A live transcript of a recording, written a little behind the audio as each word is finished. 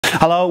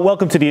Hello,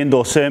 welcome to the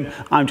Indoor Sim.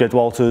 I'm Jed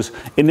Walters.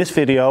 In this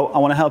video, I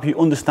want to help you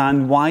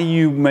understand why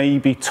you may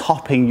be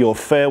topping your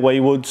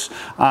fairway woods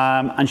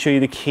and show you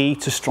the key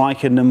to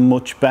striking them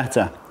much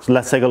better. So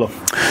let's take a look.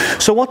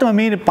 So what do I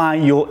mean by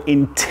your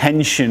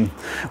intention?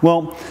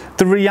 Well,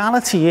 the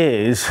reality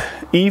is,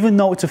 even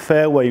though it's a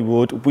fairway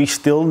wood, we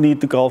still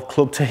need the golf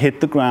club to hit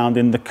the ground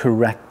in the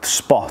correct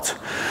spot.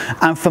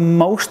 And for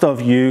most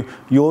of you,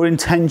 your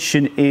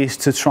intention is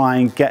to try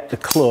and get the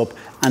club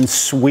and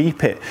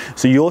sweep it.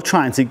 So you're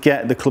trying to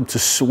get the club to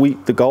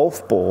sweep the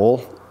golf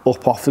ball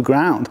up off the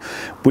ground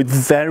with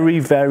very,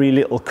 very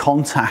little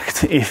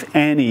contact, if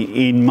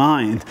any, in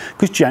mind.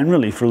 Because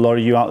generally, for a lot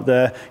of you out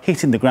there,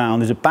 hitting the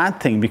ground is a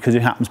bad thing because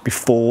it happens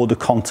before the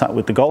contact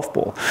with the golf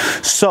ball.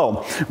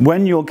 So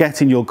when you're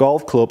getting your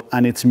golf club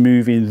and it's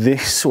moving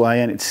this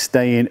way and it's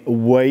staying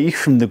away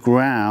from the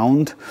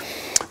ground,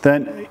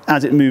 then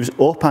as it moves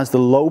up, as the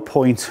low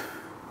point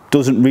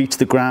doesn't reach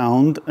the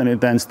ground and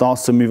it then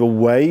starts to move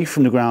away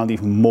from the ground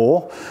even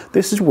more,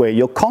 this is where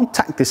your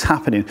contact is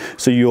happening.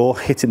 So you're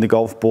hitting the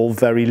golf ball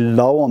very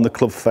low on the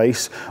club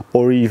face,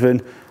 or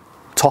even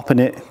topping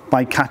it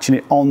by catching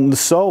it on the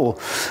sole.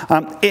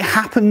 It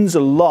happens a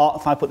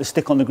lot. If I put the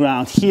stick on the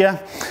ground here,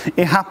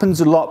 it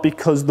happens a lot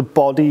because the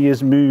body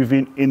is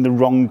moving in the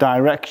wrong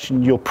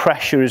direction. Your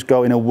pressure is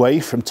going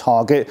away from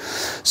target.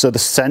 So the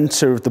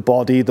center of the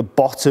body, the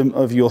bottom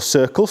of your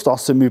circle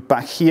starts to move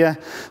back here.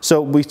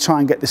 So we try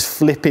and get this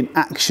flipping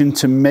action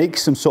to make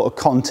some sort of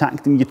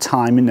contact, and your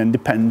timing then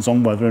depends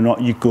on whether or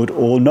not you're good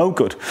or no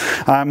good.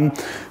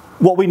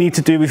 What we need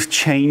to do is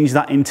change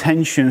that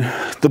intention.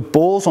 The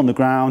ball's on the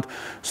ground,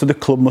 so the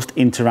club must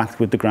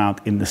interact with the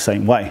ground in the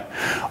same way.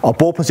 Our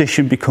ball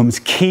position becomes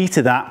key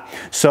to that.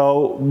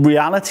 So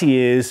reality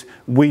is,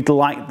 we'd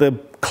like the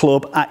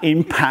club at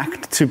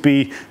impact to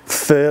be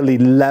fairly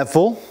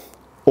level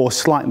or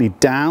slightly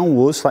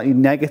downwards, slightly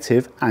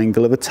negative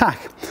angle of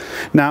attack.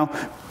 Now,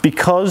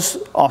 because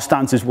our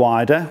stance is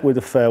wider with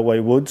the fairway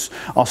woods,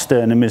 our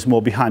sternum is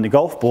more behind the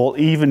golf ball,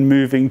 even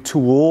moving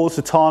towards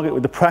the target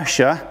with the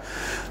pressure,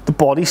 the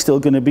body's still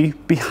going to be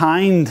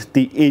behind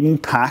the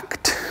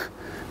impact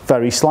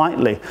very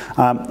slightly.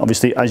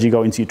 Obviously, as you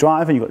go into your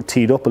drive and you've got it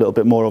teed up a little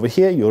bit more over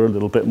here, you're a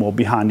little bit more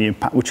behind the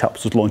impact, which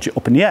helps us launch it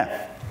up in the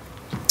air.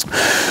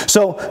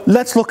 So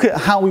let's look at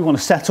how we want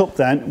to set up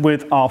then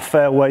with our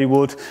fairway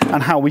wood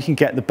and how we can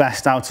get the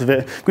best out of it.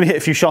 I'm going to hit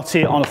a few shots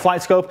here on a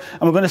flight scope,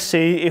 and we're going to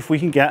see if we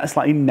can get a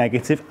slightly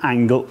negative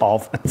angle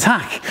of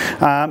attack.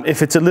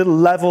 If it's a little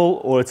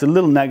level or it's a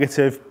little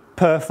negative,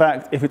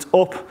 perfect. If it's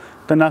up,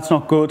 then that's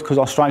not good because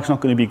our strike's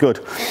not going to be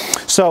good.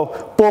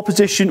 So ball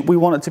position, we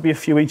want it to be a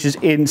few inches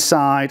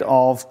inside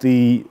of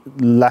the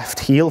left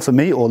heel for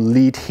me, or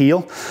lead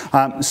heel.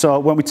 So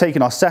when we're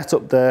taking our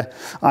setup there,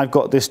 I've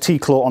got this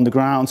T-claw on the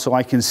ground so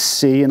I can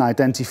see and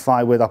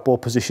identify where that ball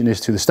position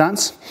is to the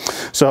stance.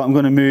 So I'm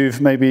going to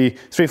move maybe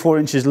 3 or 4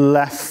 inches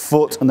left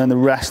foot and then the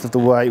rest of the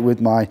way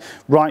with my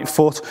right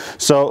foot.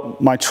 So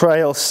my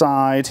trail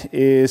side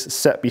is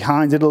set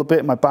behind it a little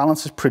bit. My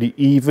balance is pretty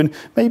even,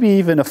 maybe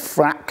even a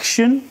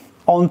fraction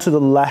onto the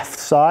left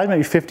side,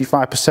 maybe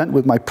 55%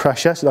 with my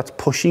pressure, so that's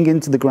pushing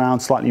into the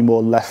ground slightly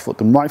more left foot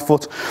than right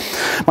foot.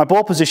 My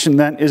ball position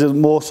then is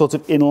more sort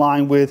of in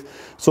line with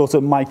sort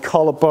of my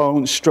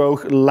collarbone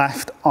stroke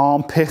left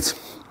armpit.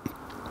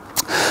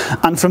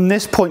 And from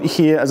this point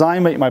here, as I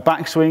make my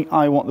backswing,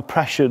 I want the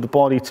pressure of the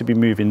body to be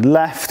moving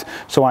left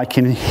so I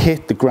can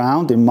hit the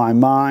ground in my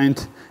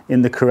mind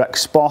in the correct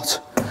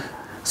spot.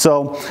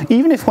 So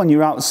even if when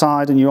you're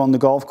outside and you're on the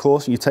golf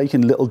course and you're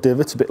taking little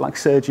divots, a bit like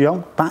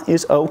Sergio, that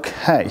is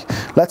okay.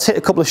 Let's hit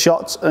a couple of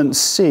shots and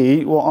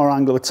see what our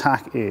angle of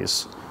attack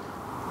is.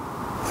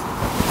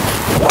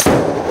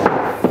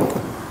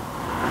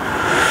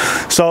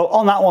 So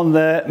on that one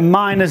there,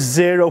 minus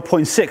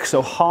 0.6,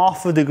 so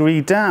half a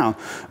degree down,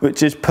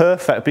 which is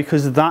perfect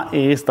because that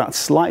is that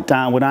slight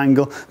downward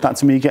angle.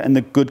 That's me getting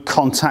the good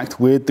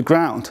contact with the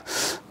ground.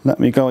 Let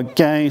me go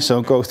again,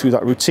 so go through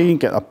that routine,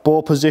 get that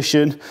ball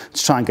position,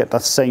 to try and get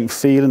that same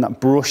feeling, that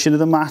brushing of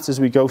the mat as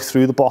we go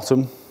through the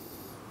bottom.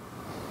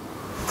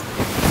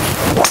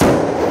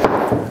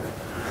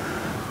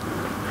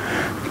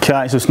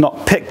 Okay, so it's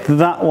not picked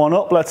that one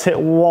up. Let's hit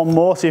one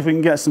more, see if we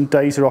can get some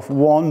data off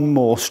one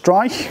more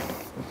strike.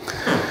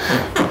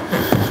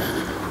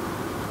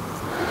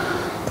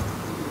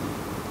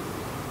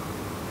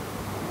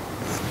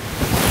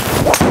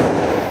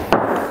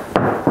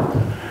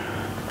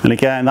 And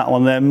again, that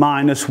one there,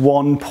 minus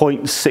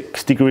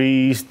 1.6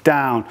 degrees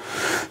down.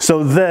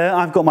 So there,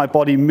 I've got my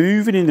body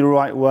moving in the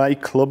right way,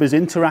 club is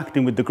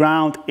interacting with the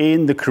ground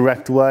in the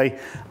correct way,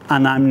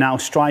 and I'm now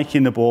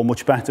striking the ball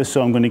much better.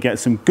 So I'm going to get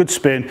some good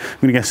spin, I'm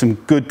going to get some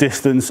good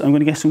distance, I'm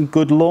going to get some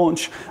good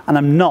launch, and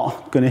I'm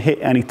not going to hit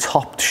any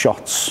topped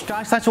shots.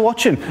 Guys, thanks for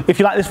watching. If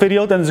you like this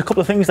video, then there's a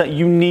couple of things that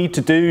you need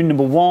to do.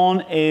 Number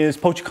one is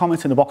post your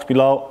comments in the box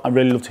below. I'd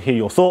really love to hear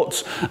your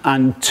thoughts.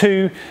 And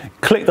two,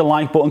 click the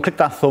like button, click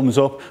that thumbs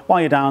up.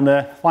 While you're down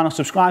there, why not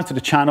subscribe to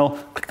the channel,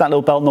 click that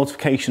little bell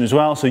notification as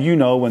well so you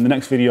know when the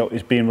next video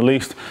is being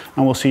released,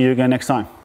 and we'll see you again next time.